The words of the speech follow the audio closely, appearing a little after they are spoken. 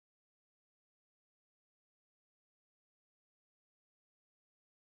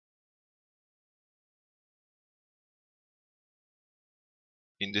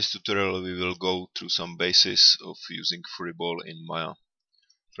In this tutorial we will go through some basics of using FurryBall in Maya.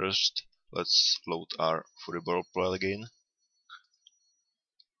 First, let's load our FurryBall plugin.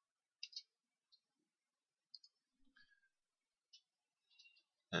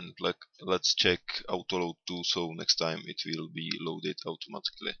 And let's check autoload too, so next time it will be loaded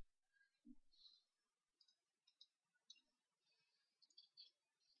automatically.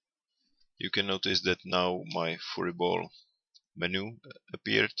 You can notice that now my FurryBall menu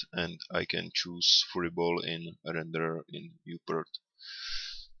appeared and I can choose FurryBall in renderer in viewport.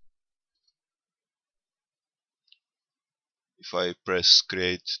 If I press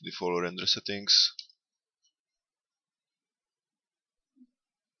create default render settings,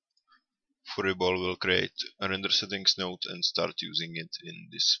 FurryBall will create a render settings node and start using it in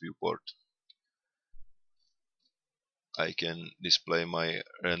this viewport. I can display my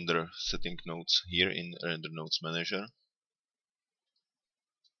render setting nodes here in render nodes manager,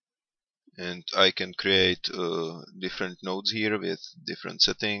 and I can create different nodes here with different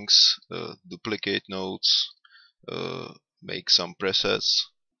settings, duplicate nodes, make some presets.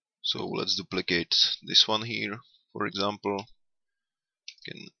 So let's duplicate this one here, for example.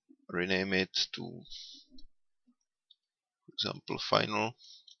 Can rename it to, for example, final,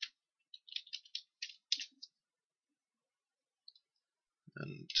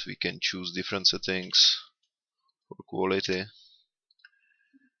 and we can choose different settings for quality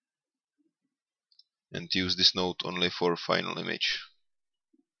and use this node only for final image.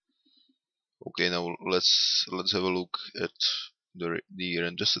 Okay, now let's have a look at the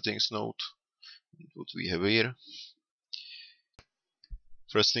render settings node and what we have here.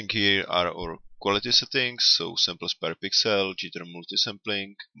 First thing here are our quality settings, so samples per pixel, jitter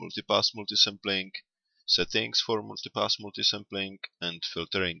multisampling, multipass multisampling, settings for multipass multisampling, and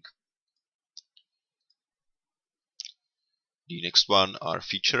filtering. The next one are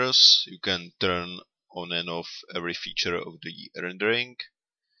features. You can turn on and off every feature of the rendering.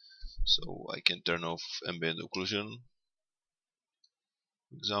 So I can turn off ambient occlusion,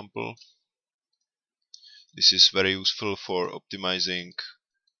 for example. This is very useful for optimizing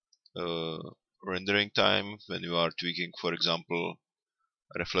rendering time when you are tweaking, for example,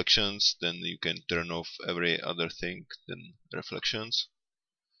 reflections. Then you can turn off every other thing than reflections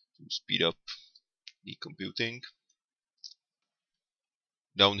to speed up the computing.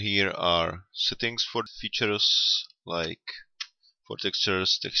 Down here are settings for features, like for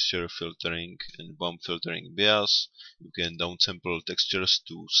textures, texture filtering and bump filtering bias. You can downsample textures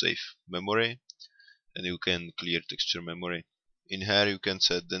to save memory, and you can clear texture memory. In hair you can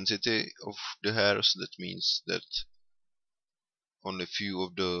set density of the hairs. That means that only few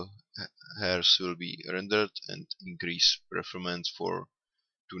of the hairs will be rendered, and increase performance for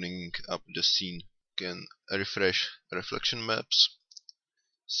tuning up the scene. You can refresh reflection maps,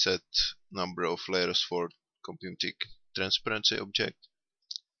 set number of layers for computing transparency object,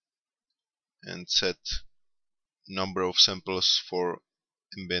 and set number of samples for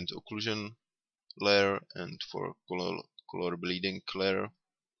ambient occlusion layer and for color bleeding layer.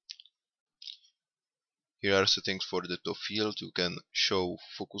 Here are settings for depth of field. You can show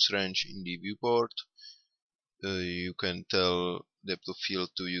focus range in the viewport. You can tell depth of field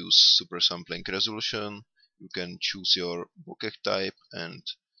to use supersampling resolution. You can choose your bokeh type and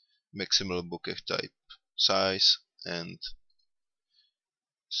maximal bokeh type size, and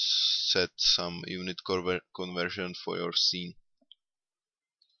set some unit conversion for your scene.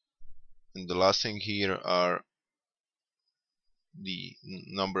 And the last thing here are the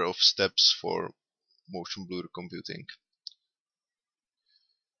number of steps for motion blur computing.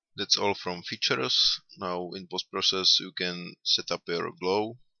 That's all from features. Now in post-process you can set up your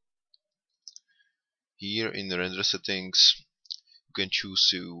glow. Here in the render settings you can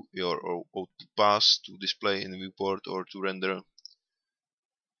choose your output path to display in viewport or to render.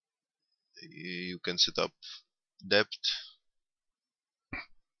 You can set up depth.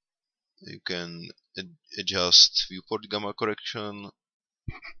 You can adjust viewport gamma correction.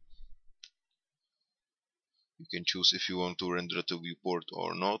 You can choose if you want to render to viewport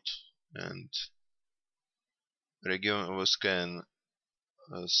or not, and region overscan.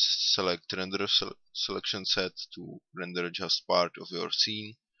 Select render selection set to render just part of your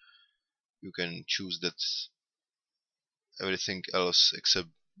scene. You can choose that everything else except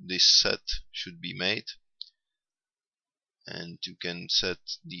this set should be made, and you can set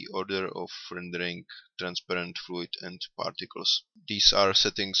the order of rendering transparent, fluid and particles. These are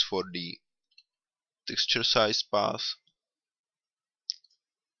settings for the texture size path,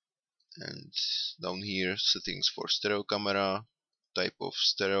 and down here settings for stereo camera, type of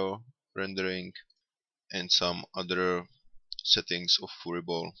stereo rendering, and some other settings of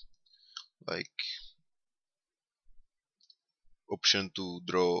FurryBall, like option to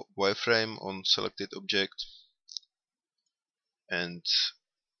draw wireframe on selected object and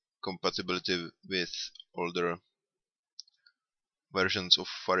compatibility with older versions of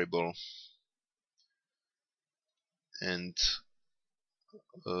FurryBall, and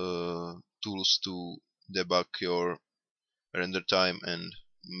tools to debug your render time and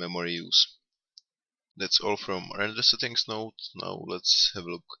memory use. That's all from render settings node. Now let's have a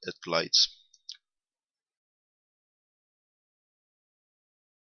look at lights.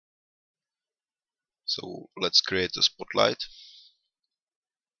 So let's create a spotlight.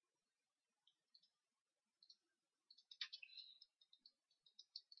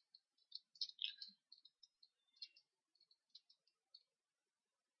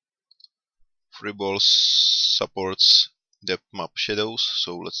 FurryBall supports depth map shadows,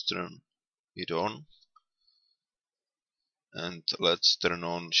 so let's turn it on. And let's turn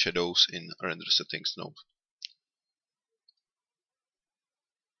on shadows in render settings node.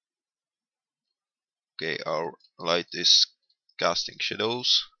 Okay, our light is casting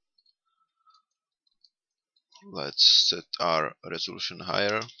shadows. Let's set our resolution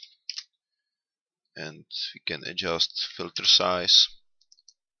higher, and we can adjust filter size.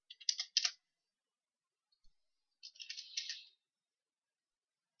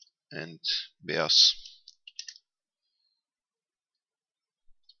 And bias.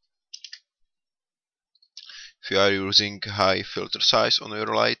 If you are using high filter size on your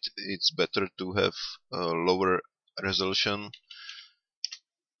light, it's better to have a lower resolution,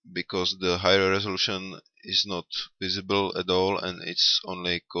 because the higher resolution is not visible at all and it's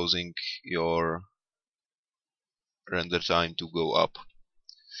only causing your render time to go up.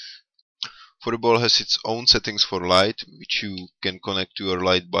 FurryBall has its own settings for light, which you can connect to your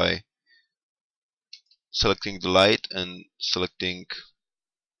light by selecting the light and selecting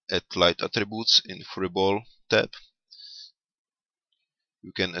Add Light Attributes in FurryBall tab.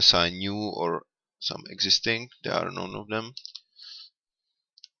 You can assign new or some existing, there are none of them.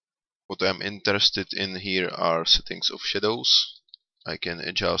 What I'm interested in here are settings of shadows. I can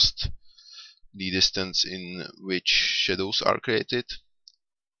adjust the distance in which shadows are created.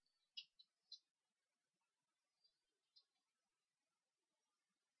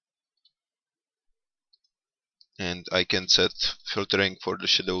 And I can set filtering for the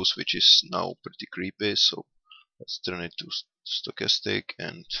shadows, which is now pretty creepy, so let's turn it to stochastic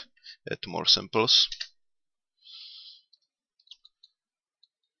and add more samples.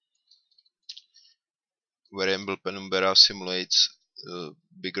 Variable penumbra simulates a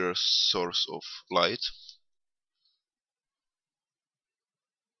bigger source of light.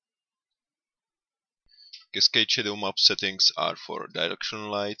 Cascade shadow map settings are for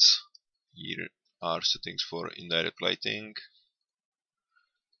directional lights. Here are settings for indirect lighting,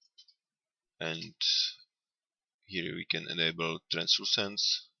 and here we can enable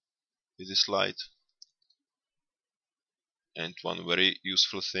translucence with this light. And one very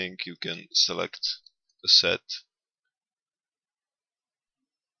useful thing, you can select a set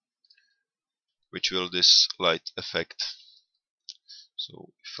which will this light affect.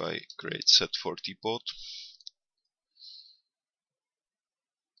 So if I create set for teapot,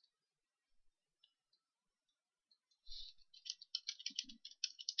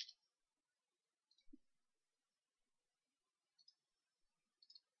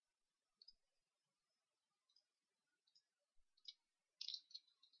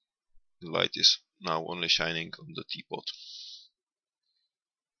 the light is now only shining on the teapot.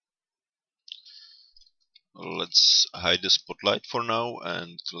 Let's hide the spotlight for now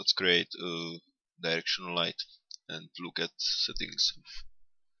and let's create a directional light and look at settings of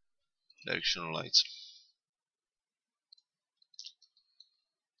directional lights.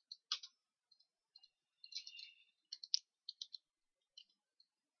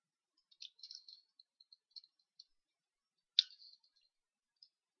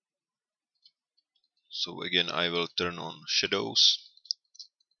 So again, I will turn on shadows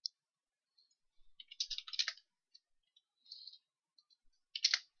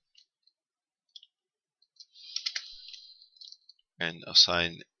and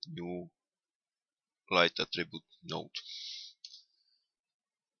assign new light attribute node.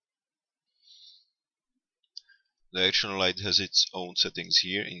 Directional light has its own settings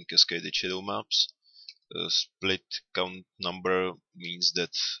here in cascaded shadow maps. A split count number means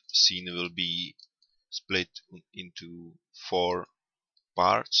that scene will be split into 4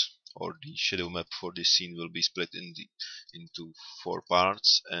 parts, or the shadow map for this scene will be split into 4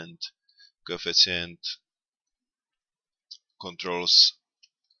 parts, and coefficient controls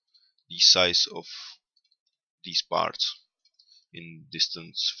the size of these parts. in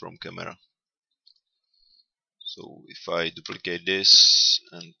distance from camera. So if I duplicate this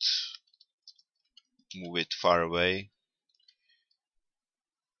and move it far away,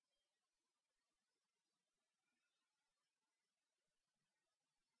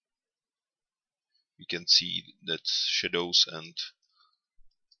 we can see that shadows and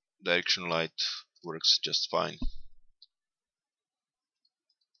direction light works just fine.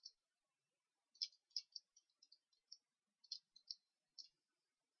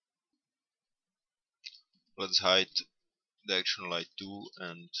 Let's hide direction light too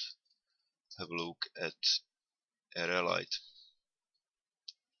and have a look at area light.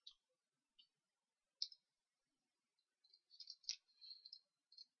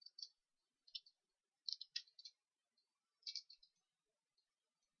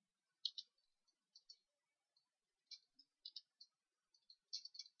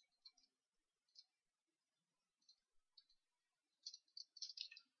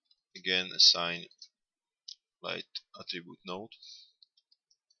 Again, assign light attribute node,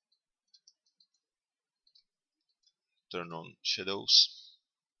 turn on shadows,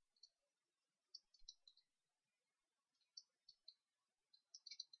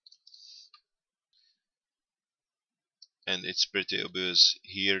 and it's pretty obvious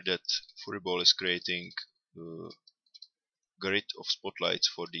here that FurryBall is creating a grid of spotlights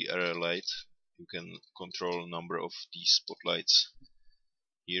for the area light. You can control number of these spotlights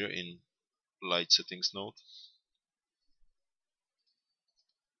here in light settings node.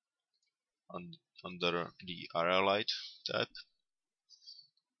 Under the area light tab,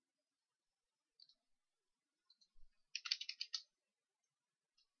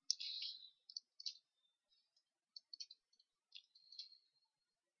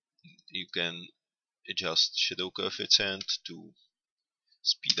 you can adjust shadow coefficient to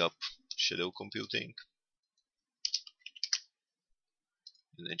speed up shadow computing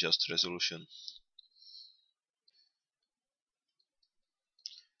and adjust resolution.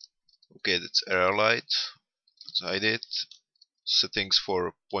 Okay, that's area light. Let's hide it. Settings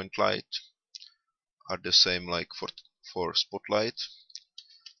for point light are the same like for spotlight,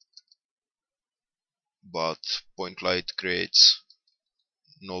 but point light creates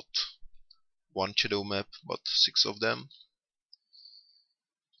not one shadow map but 6 of them.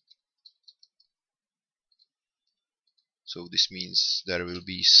 So this means there will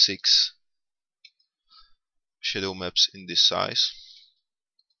be 6 shadow maps in this size.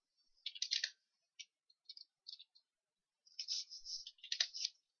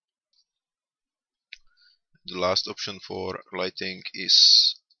 The last option for lighting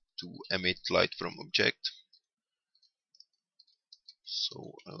is to emit light from object.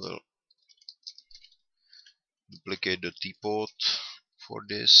 So I will duplicate the teapot for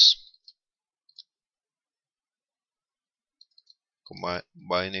this,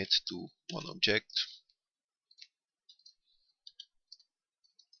 combine it to one object,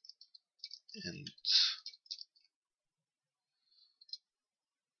 and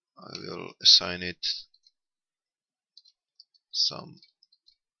I will assign it some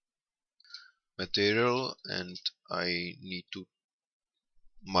material, and I need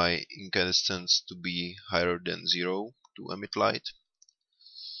my incandescence to be higher than 0 to emit light.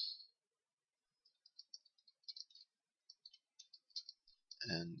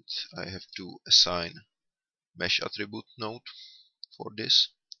 And I have to assign mesh attribute node for this.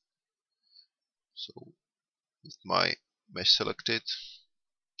 So with my mesh selected,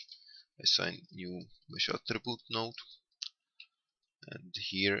 assign new mesh attribute node, and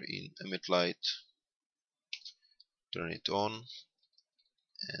here in emit light turn it on,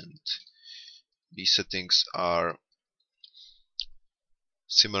 and these settings are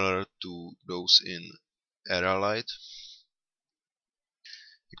similar to those in area light,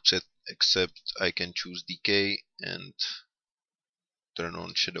 except I can choose decay and turn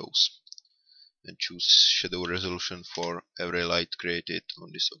on shadows and choose shadow resolution for every light created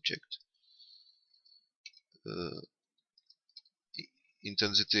on this object.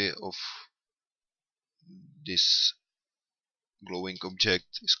 Intensity of this glowing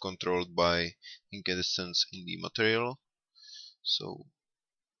object is controlled by incandescence in the material, so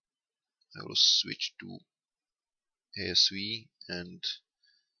I will switch to ASV and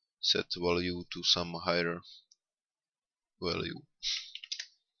set value to some higher value.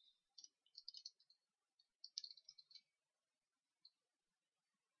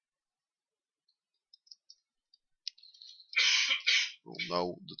 So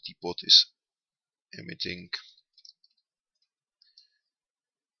now the teapot is emitting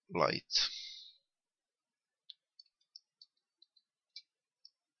light.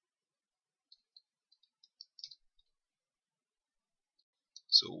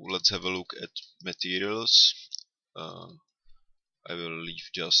 So let's have a look at materials. I will leave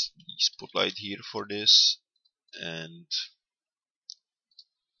just the spotlight here for this, and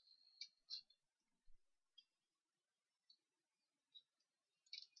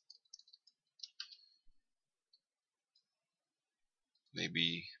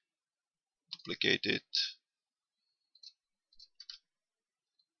maybe duplicate it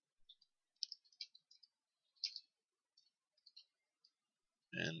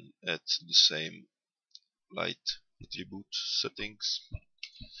and add the same light attribute settings.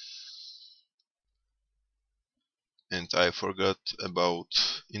 And I forgot about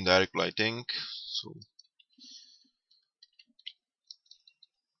indirect lighting, so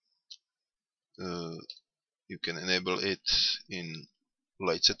you can enable it in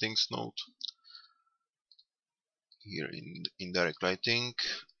light settings node here in indirect lighting.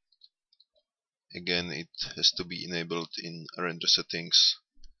 Again, it has to be enabled in render settings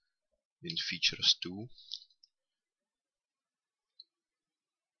in features too.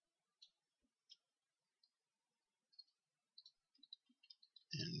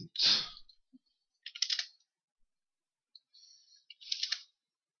 And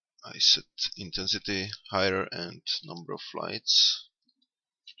I set intensity higher and number of lights.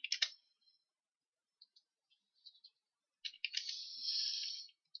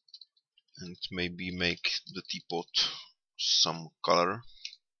 And maybe make the teapot some color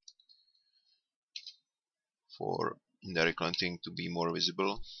for indirect lighting to be more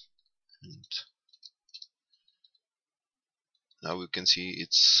visible. And now we can see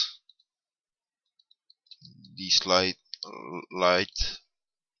it's these light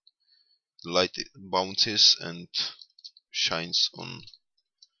bounces and shines on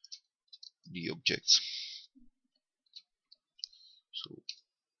the objects. So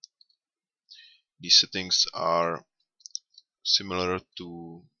these settings are similar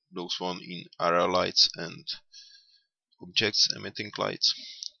to those one in area lights and objects emitting lights.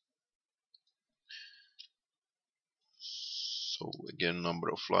 So again, number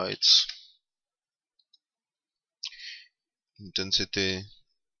of lights, intensity,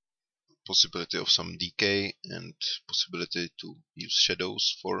 possibility of some decay, and possibility to use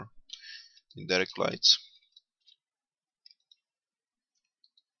shadows for indirect lights.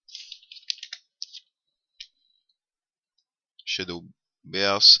 Shadow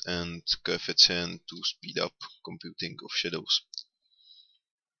bias and coefficient to speed up computing of shadows.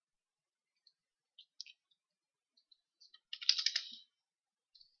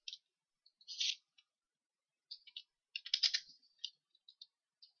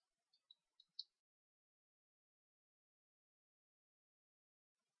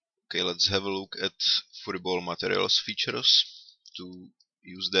 Okay, let's have a look at FurryBall materials features. To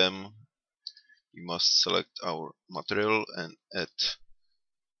use them, we must select our material and add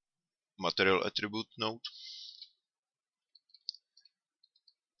material attribute node.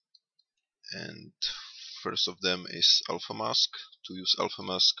 And first of them is alpha mask. To use alpha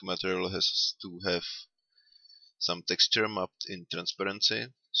mask, material has to have some texture mapped in transparency.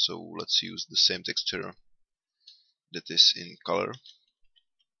 So let's use the same texture that is in color,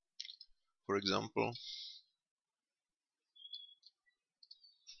 for example.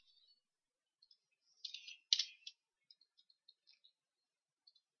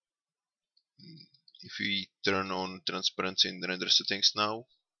 If we turn on transparency in the render settings now,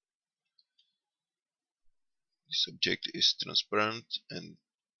 this object is transparent, and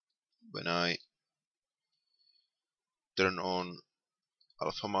when I turn on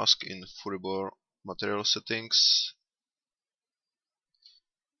alpha mask in FurryBall material settings,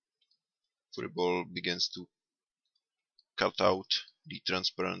 FurryBall begins to cut out the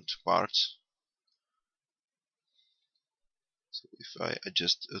transparent parts. So if I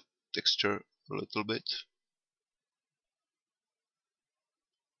adjust a texture a little bit,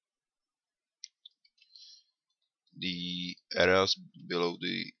 the areas below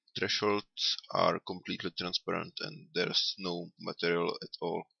the threshold are completely transparent and there's no material at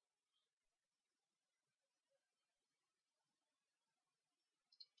all.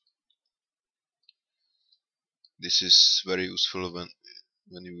 This is very useful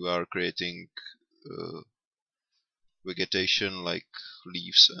when you are creating vegetation like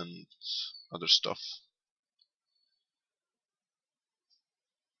leaves and other stuff.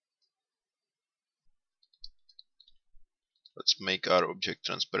 Let's make our object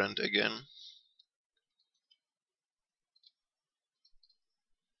transparent again.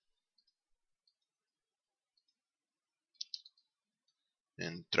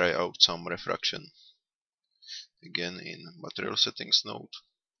 And try out some refraction. Again in material settings node.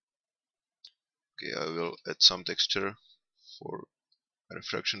 Okay, I will add some texture for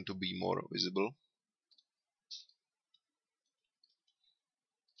refraction to be more visible.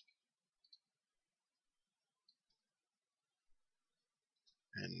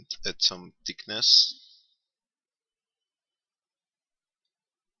 And add some thickness.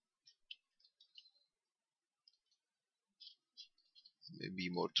 Maybe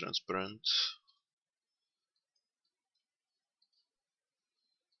more transparent.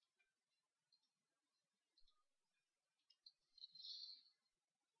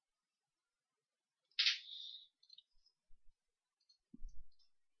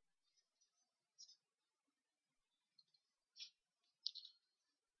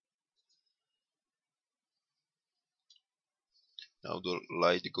 Now the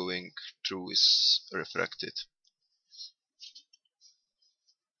light going through is refracted.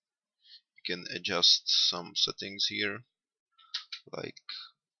 You can adjust some settings here, like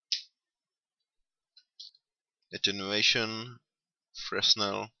attenuation,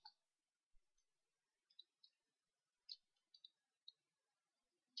 Fresnel,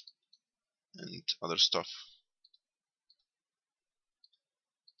 and other stuff.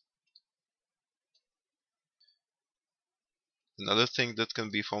 Another thing that can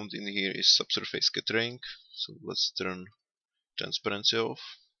be found in here is subsurface scattering. So let's turn transparency off.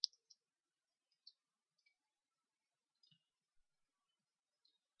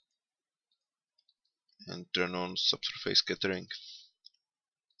 And turn on subsurface scattering.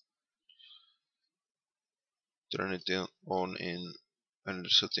 Turn it on in render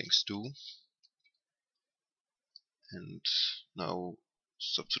settings too. And now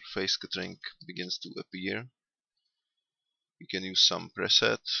subsurface scattering begins to appear. We can use some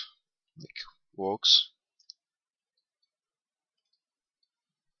preset like walks,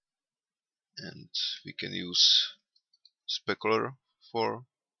 and we can use specular for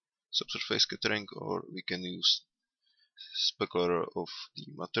subsurface scattering, or we can use specular of the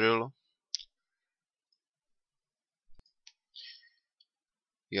material.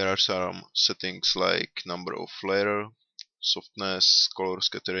 Here are some settings like number of layer, softness, color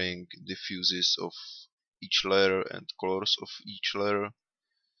scattering, diffuses of each layer and colors of each layer,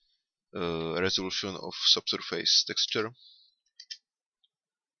 resolution of subsurface texture,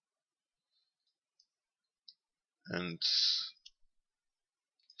 and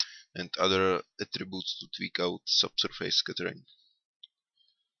other attributes to tweak out subsurface scattering.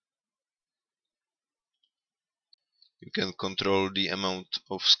 You can control the amount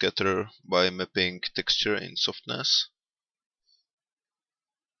of scatter by mapping texture in softness.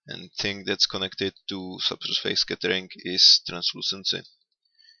 And thing that's connected to subsurface scattering is translucency.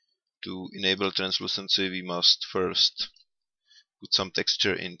 To enable translucency, we must first put some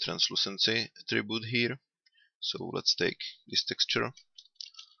texture in translucency attribute here. So let's take this texture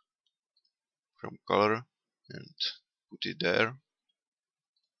from color and put it there.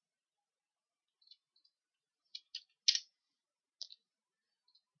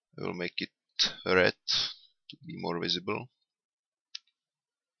 I will make it red to be more visible.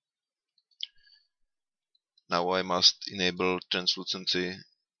 Now I must enable translucency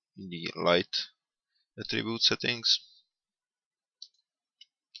in the light attribute settings.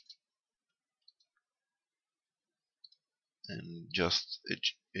 And just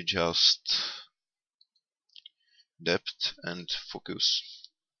adjust depth and focus.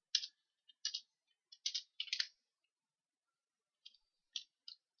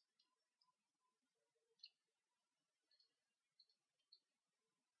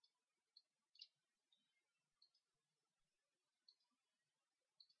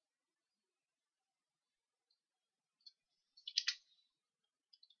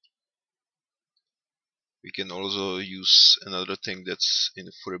 We can also use another thing that's in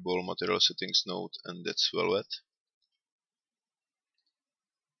the FurryBall material settings node, and that's velvet.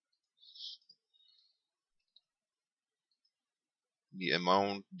 The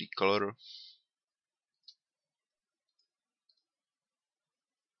amount, the color.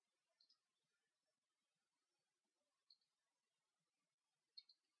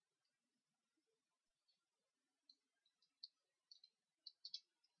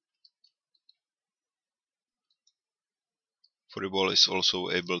 FurryBall is also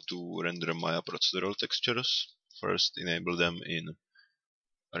able to render Maya procedural textures. First, enable them in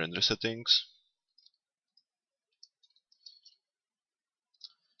render settings.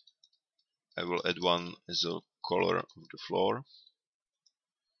 I will add one as a color of the floor.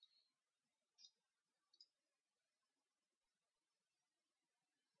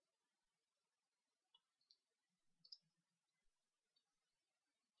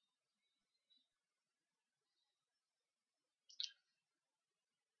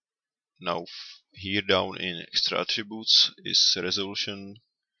 Now here down in extra attributes is resolution,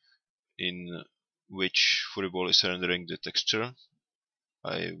 in which FurryBall is rendering the texture.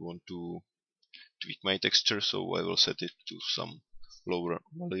 I want to tweak my texture, so I will set it to some lower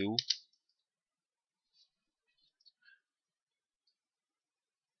value.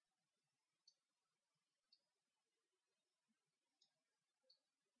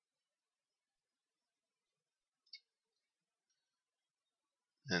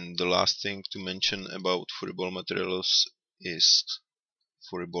 And the last thing to mention about FurryBall materials is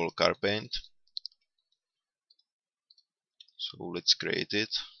FurryBall car paint. So let's create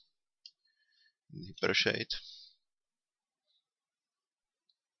it in Hypershade.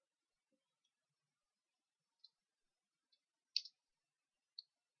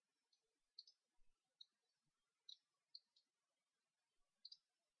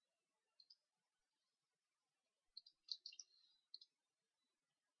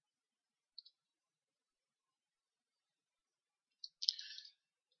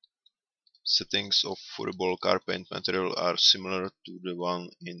 Settings of FurryBall car paint material are similar to the one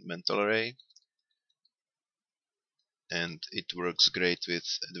in Mental Array, and it works great with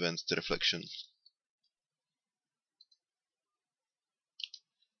advanced reflection.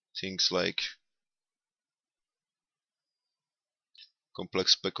 Things like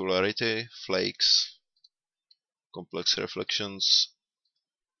complex specularity, flakes, complex reflections,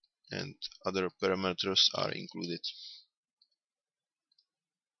 and other parameters are included.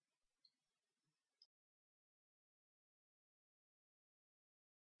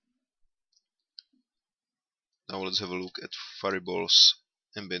 Now let's have a look at FurryBall's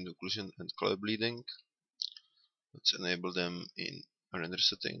ambient occlusion and color bleeding. Let's enable them in render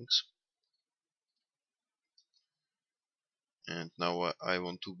settings. And now I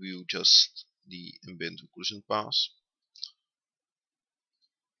want to view just the ambient occlusion path.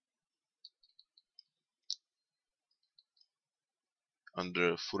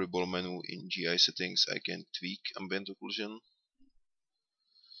 Under FurryBall menu in GI settings, I can tweak ambient occlusion,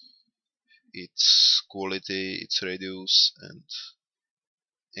 its quality, its radius, and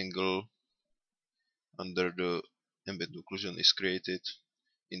angle. Under the ambient occlusion is created,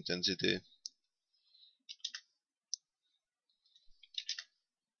 intensity,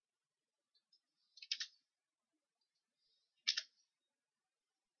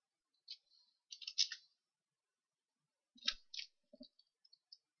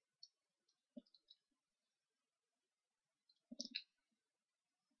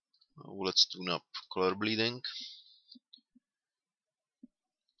 let's tune up color bleeding,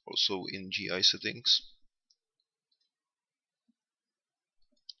 also in GI settings.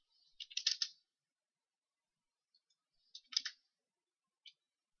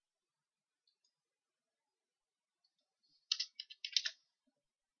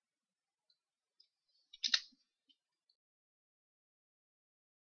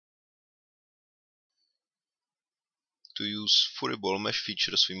 To use FurryBall mesh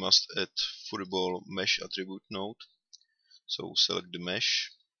features, we must add FurryBall mesh attribute node. So select the mesh,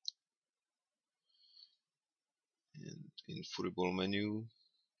 and in FurryBall menu,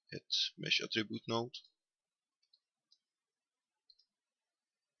 add mesh attribute node.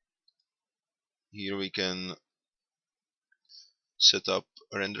 Here we can set up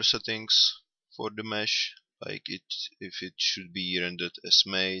render settings for the mesh, like if it should be rendered as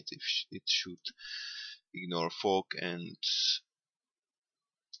made, if it should ignore fog and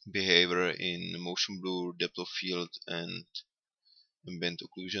behavior in motion blur, depth of field, and ambient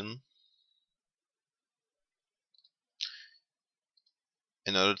occlusion.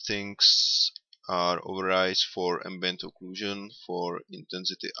 And other things are overrides for ambient occlusion, for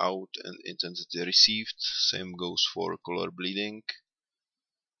intensity out and intensity received. Same goes for color bleeding,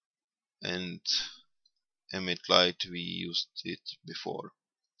 and emit light, we used it before.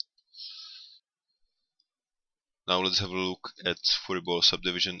 Now let's have a look at FurryBall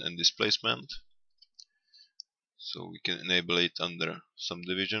subdivision and displacement. So we can enable it under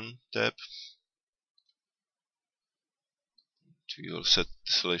subdivision tab. We will set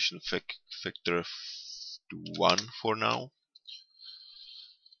the selection factor to 1 for now,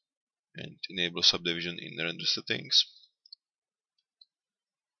 and enable subdivision in render settings.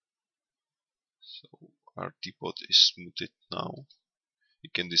 So our teapot is smoothed now.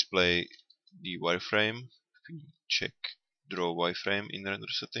 We can display the wireframe. If we check draw wireframe in render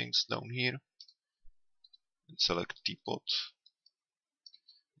settings down here and select teapot,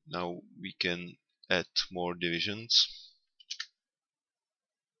 now we can add more divisions.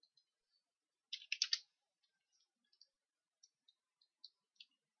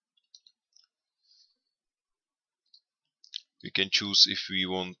 We can choose if we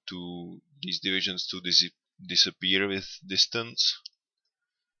want these divisions to disappear with distance,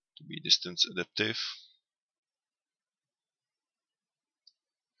 to be distance adaptive.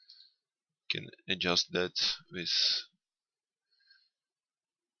 We can adjust that with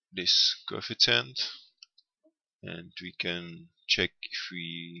this coefficient, and we can check if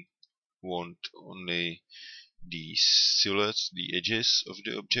we want only the silhouettes, the edges of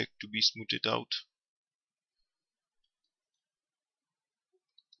the object to be smoothed out.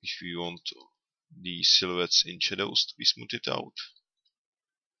 If we want the silhouettes in shadows to be smoothed out,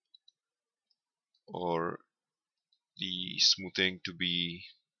 or the smoothing to be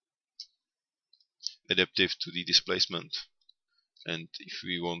adaptive to the displacement, and if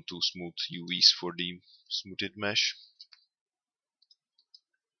we want to smooth UVs for the smoothed mesh.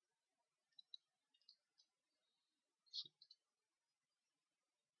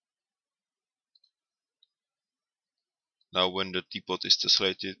 Now when the teapot is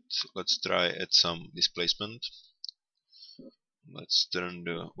tessellated, let's try add some displacement. Let's turn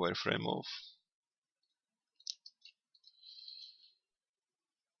the wireframe off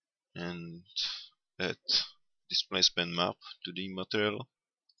and add displacement map to the material.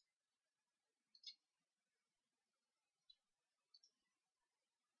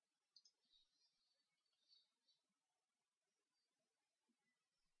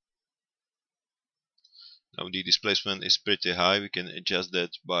 Now the displacement is pretty high. We can adjust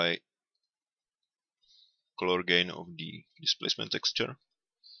that by color gain of the displacement texture.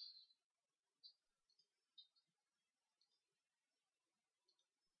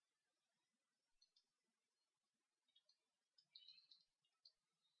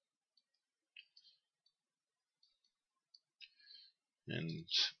 And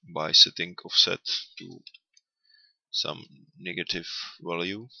by setting offset to some negative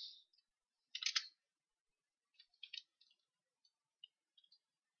value.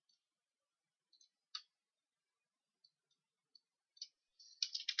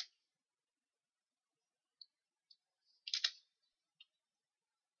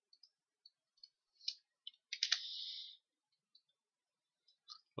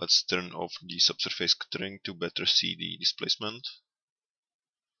 Let's turn off the subsurface scattering to better see the displacement.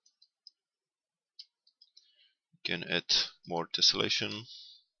 We can add more tessellation.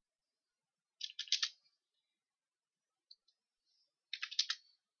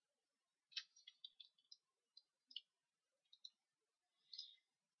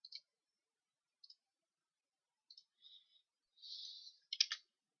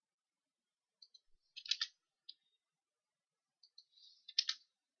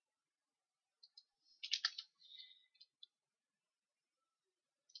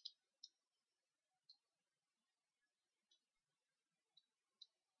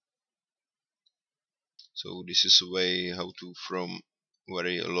 So this is a way how to, from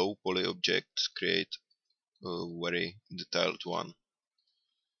very low poly object, create a very detailed one.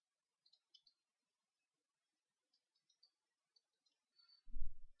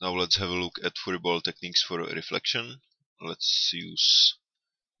 Now let's have a look at FurryBall techniques for reflection. Let's use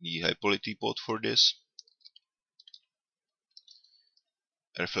the high poly teapot for this.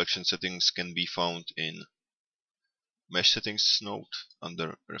 Reflection settings can be found in Mesh Settings node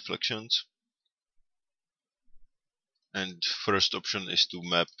under Reflections. And first option is to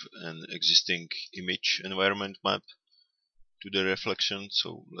map an existing image environment map to the reflection,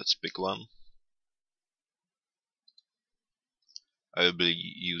 so let's pick one. I will be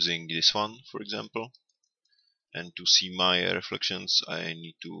using this one, for example. And to see my reflections, I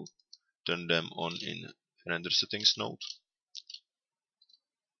need to turn them on in Render Settings node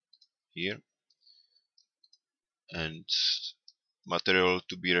here. And material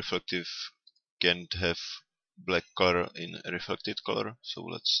to be reflective can't have black color in reflected color, so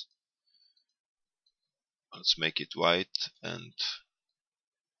let's make it white and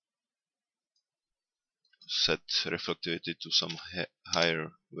set reflectivity to some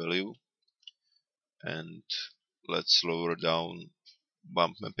higher value, and let's lower down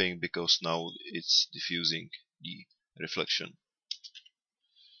bump mapping because now it's diffusing the reflection.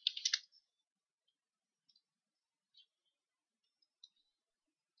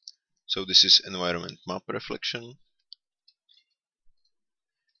 So this is environment map reflection.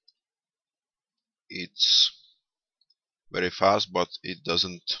 It's very fast, but it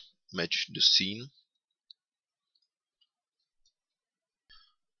doesn't match the scene.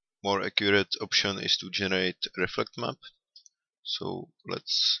 More accurate option is to generate reflect map. So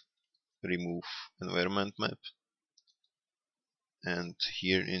let's remove environment map, and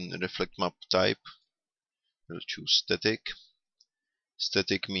here in reflect map type we'll choose static.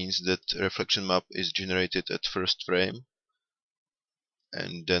 Static means that reflection map is generated at first frame,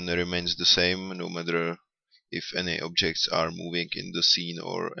 and then remains the same no matter if any objects are moving in the scene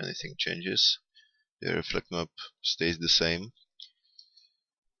or anything changes. The reflect map stays the same.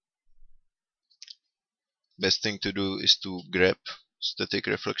 Best thing to do is to grab static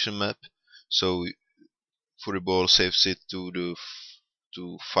reflection map, so FurryBall saves it to the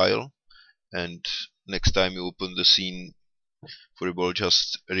file, and next time you open the scene, FurryBall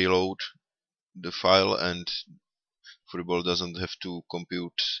just reload the file and FurryBall doesn't have to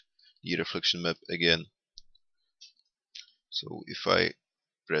compute the reflection map again. So if I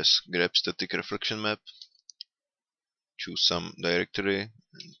press grab static reflection map, choose some directory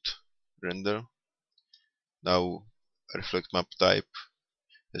and render, now reflect map type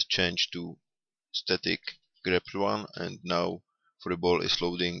has changed to static grabbed one, and now FurryBall is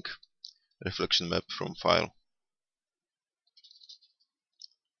loading reflection map from file.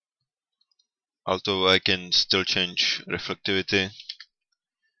 Although I can still change reflectivity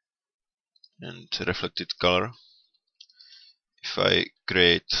and reflected color. If I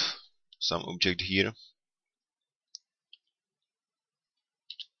create some object here,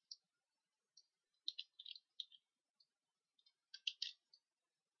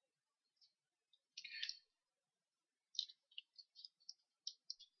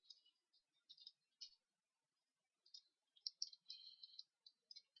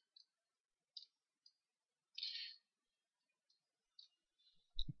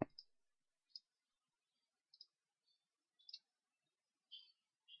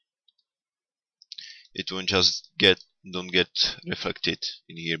 it won't just don't get reflected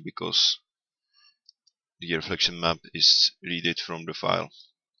in here because the reflection map is read it from the file.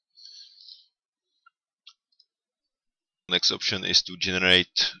 Next option is to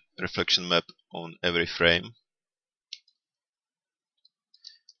generate reflection map on every frame.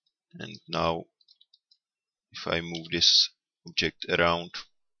 And now if I move this object around,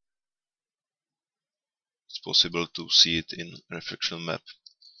 it's possible to see it in reflection map.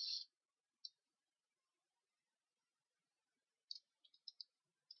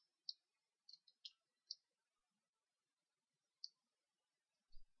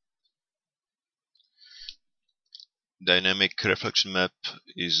 Dynamic reflection map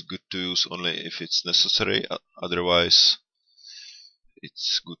is good to use only if it's necessary, otherwise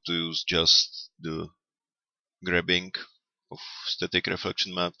it's good to use just the grabbing of static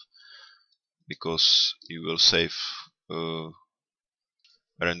reflection map, because you will save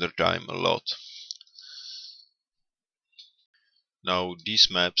render time a lot. Now these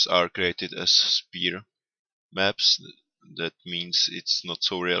maps are created as sphere maps. That means it's not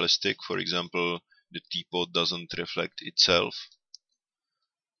so realistic. For example, the teapot doesn't reflect itself.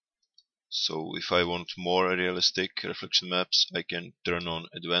 So if I want more realistic reflection maps, I can turn on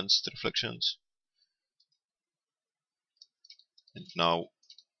advanced reflections. And now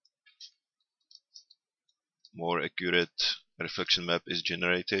more accurate reflection map is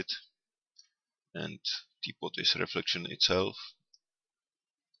generated, and teapot is reflection itself.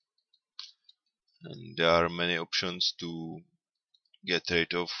 And there are many options to get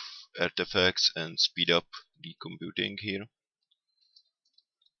rid of artifacts and speed up the computing here.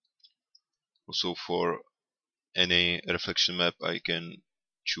 Also, for any reflection map I can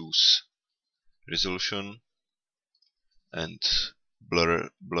choose resolution and blur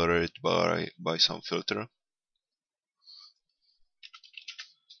it by some filter.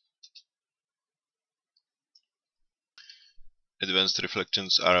 Advanced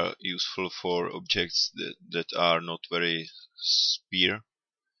reflections are useful for objects that are not very sphere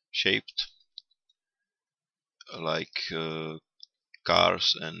shaped, like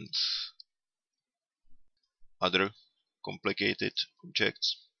cars and other complicated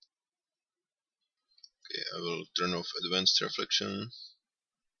objects. Okay, I will turn off advanced reflection,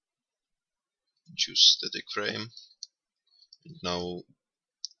 choose static frame, and now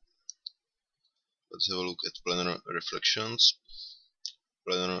let's have a look at planar reflections.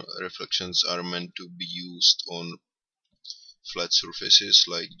 Planar reflections are meant to be used on flat surfaces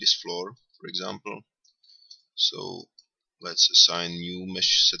like this floor, for example. So let's assign new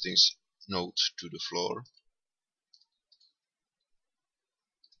mesh settings node to the floor.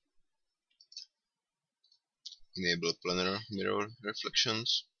 Enable planar mirror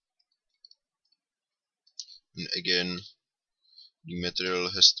reflections. And again, the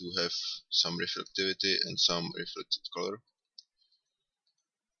material has to have some reflectivity and some reflected color.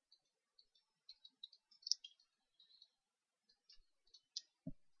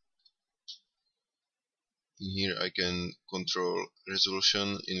 In here I can control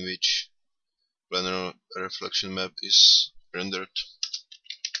resolution in which planar reflection map is rendered.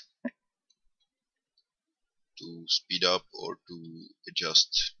 To speed up or to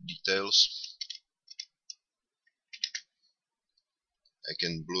adjust details. I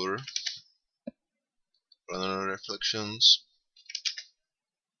can blur planar reflections,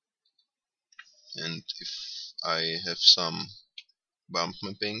 and if I have some bump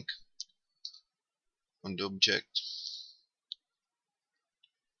mapping on the object,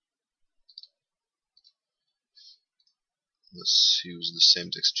 let's use the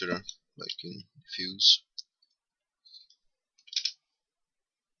same texture like in diffuse.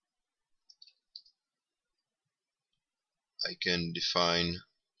 I can define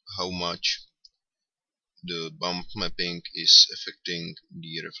how much the bump mapping is affecting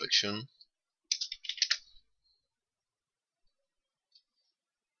the reflection.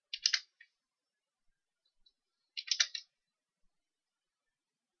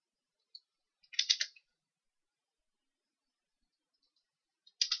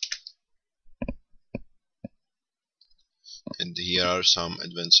 And here are some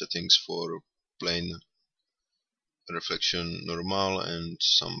advanced settings for plane reflection normal and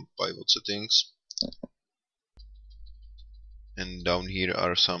some pivot settings. And down here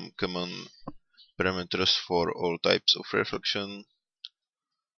are some common parameters for all types of reflection,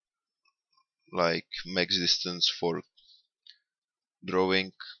 like max distance for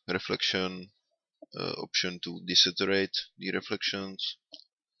drawing reflection, option to desaturate the reflections,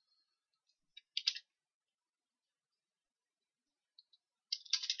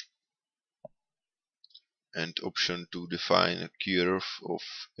 and option to define a curve of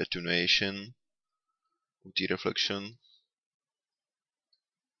attenuation of the reflection.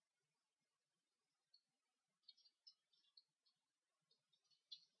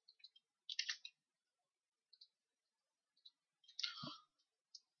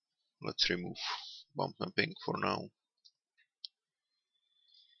 Let's remove bump mapping for now.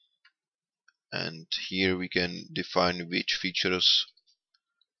 And here we can define which features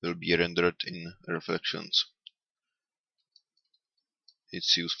will be rendered in reflections.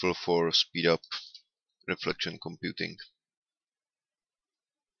 It's useful for speed up reflection computing.